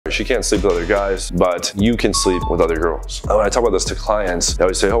She can't sleep with other guys, but you can sleep with other girls. When I talk about this to clients, they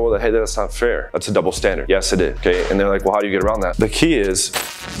always say, oh, well, hey, that's not fair. That's a double standard. Yes, it is. Okay. And they're like, well, how do you get around that? The key is,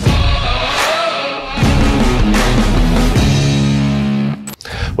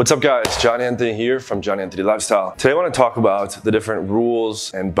 what's up guys, John Anthony here from John Anthony Lifestyle. Today I want to talk about the different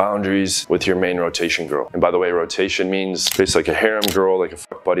rules and boundaries with your main rotation girl. And by the way, rotation means basically like a harem girl, like a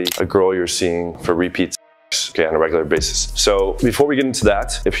fuck buddy, a girl you're seeing for repeats. Okay, on a regular basis. So before we get into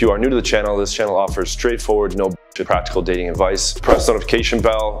that, if you are new to the channel, this channel offers straightforward, no practical dating advice. Press the notification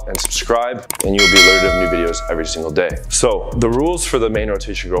bell and subscribe, and you'll be alerted of new videos every single day. So the rules for the main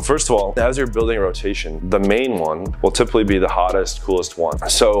rotation girl. First of all, as you're building a rotation, the main one will typically be the hottest, coolest one.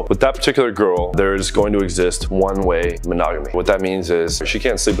 So with that particular girl, there's going to exist one-way monogamy. What that means is she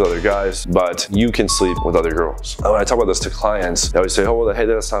can't sleep with other guys, but you can sleep with other girls. When I talk about this to clients, they always say, oh, well, hey,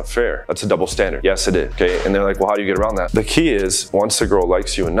 that's not fair. That's a double standard. Yes, it is. Okay. And they're like, well, how do you get around that? The key is, once the girl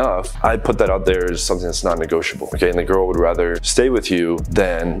likes you enough, I put that out there as something that's not negotiable. Okay, and the girl would rather stay with you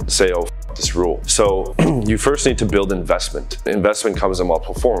than say, oh, this rule. So you first need to build investment. Investment comes in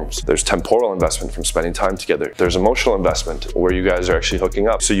multiple forms. There's temporal investment from spending time together. There's emotional investment where you guys are actually hooking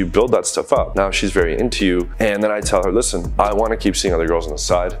up. So you build that stuff up. Now she's very into you. And then I tell her, listen, I want to keep seeing other girls on the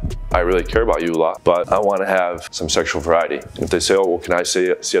side. I really care about you a lot, but I want to have some sexual variety. And if they say, oh, well, can I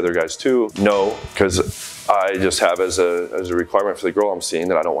see other guys too? No, because I just have as a requirement for the girl I'm seeing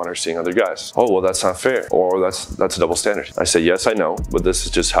that I don't want her seeing other guys. Oh, well, that's not fair. Or that's a double standard. I say, yes, I know, but this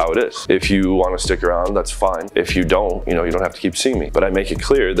is just how it is. If you want to stick around, that's fine. If you don't, you don't have to keep seeing me. But I make it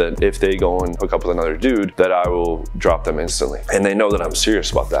clear that if they go and hook up with another dude, that I will drop them instantly. And they know that I'm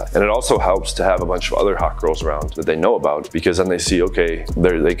serious about that. And it also helps to have a bunch of other hot girls around that they know about, because then they see, okay,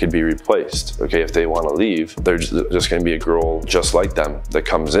 they could be replaced. Okay, if they want to leave, there's just going to be a girl just like them that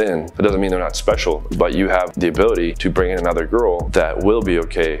comes in. It doesn't mean they're not special, but you have the ability to bring in another girl that will be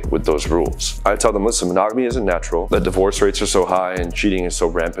okay with those rules. I tell them, listen, monogamy isn't natural. The divorce rates are so high and cheating is so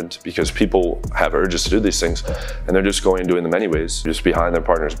rampant because people have urges to do these things and they're just going and doing them anyways, just behind their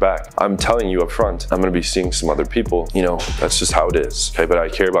partner's back. I'm telling you up front, I'm going to be seeing some other people. That's just how it is. Okay, but I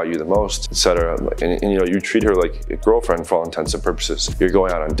care about you the most, etc. And you treat her like a girlfriend for all intents and purposes. You're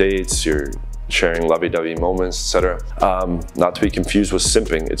going out on dates, you're sharing lovey-dovey moments, etc. Not to be confused with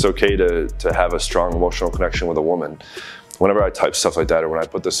simping. It's okay to have a strong emotional connection with a woman. Whenever I type stuff like that, or when I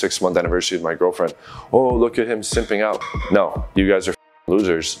put the 6-month anniversary with my girlfriend, oh, look at him simping out. No, you guys are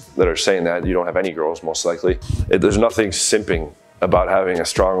losers that are saying that. You don't have any girls, most likely. There's nothing simping about having a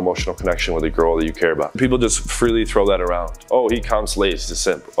strong emotional connection with a girl that you care about. People just freely throw that around. Oh, he counts late, he's a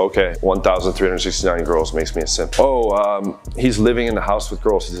simp. Okay, 1,369 girls makes me a simp. Oh, he's living in the house with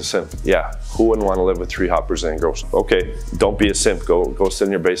girls, he's a simp. Yeah, who wouldn't want to live with 3 hot Brazilian girls? Okay, don't be a simp, go sit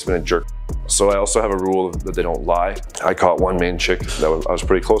in your basement and jerk. So I also have a rule that they don't lie. I caught one main chick that I was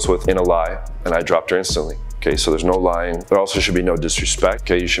pretty close with in a lie, and I dropped her instantly. Okay, so there's no lying. There also should be no disrespect.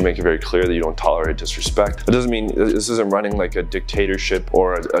 Okay, you should make it very clear that you don't tolerate disrespect. It doesn't mean, this isn't running like a dictatorship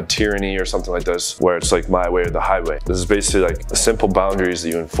or a tyranny or something like this, where it's like my way or the highway. This is basically like simple boundaries that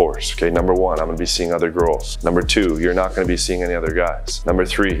you enforce. Okay, number 1, I'm gonna be seeing other girls. Number 2, you're not gonna be seeing any other guys. Number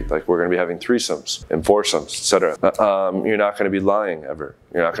 3, like we're gonna be having threesomes and foursomes, etc. You're not gonna be lying ever.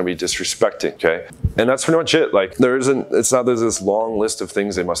 You're not gonna be disrespecting, okay? And that's pretty much it. Like it's not there's this long list of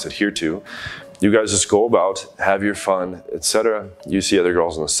things they must adhere to. You guys just go about, have your fun, etc. You see other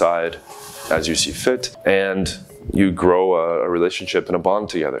girls on the side as you see fit, and you grow a relationship and a bond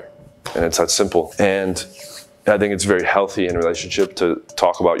together. And it's that simple. And I think it's very healthy in a relationship to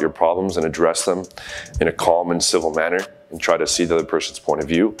talk about your problems and address them in a calm and civil manner, and try to see the other person's point of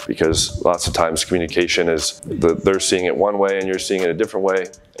view, because lots of times communication is they're seeing it one way and you're seeing it a different way,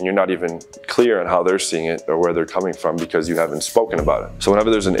 and you're not even clear on how they're seeing it or where they're coming from because you haven't spoken about it. So whenever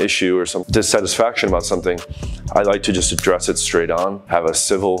there's an issue or some dissatisfaction about something, I like to just address it straight on, have a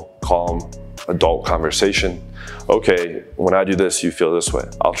civil, calm, adult conversation. Okay, when I do this, you feel this way.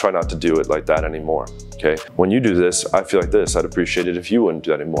 I'll try not to do it like that anymore. Okay, when you do this, I feel like this. I'd appreciate it if you wouldn't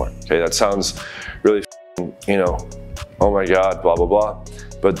do that anymore. Okay, that sounds really, oh my God, blah, blah, blah.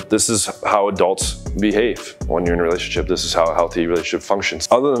 But this is how adults behave when you're in a relationship. This is how a healthy relationship functions.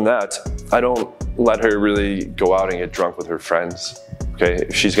 Other than that, I don't let her really go out and get drunk with her friends. Okay,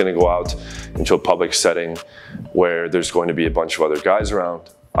 if she's gonna go out into a public setting where there's going to be a bunch of other guys around,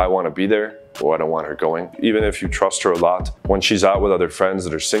 I wanna be there, or I don't want her going. Even if you trust her a lot, when she's out with other friends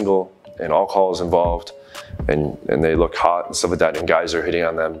that are single and alcohol is involved, and they look hot and stuff like that, and guys are hitting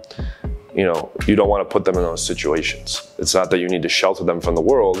on them, you don't want to put them in those situations. It's not that you need to shelter them from the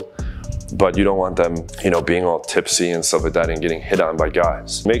world. but you don't want them, being all tipsy and stuff like that and getting hit on by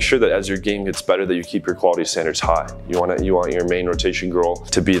guys. Make sure that as your game gets better that you keep your quality standards high. You want your main rotation girl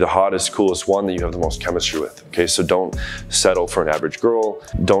to be the hottest, coolest one that you have the most chemistry with. Okay, so don't settle for an average girl.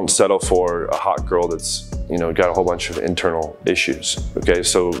 Don't settle for a hot girl that's got a whole bunch of internal issues. Okay,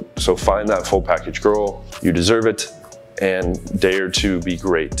 so find that full package girl. You deserve it, and dare to be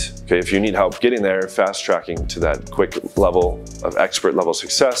great. Okay, if you need help getting there, fast tracking to that quick level of expert level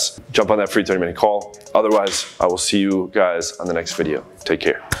success, jump on that free 30-minute call. Otherwise, I will see you guys on the next video. Take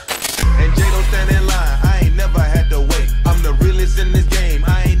care. And J don't stand in line, I ain't never had to wait. I'm the realest in this game,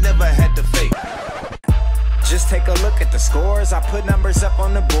 I ain't never had to fake. Just take a look at the scores, I put numbers up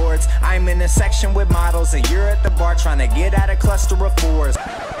on the boards. I'm in a section with models and you're at the bar trying to get out a cluster of fours.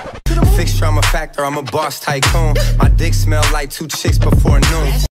 Fixture, I'm a factor, I'm a boss tycoon. My dick smell like 2 chicks before noon.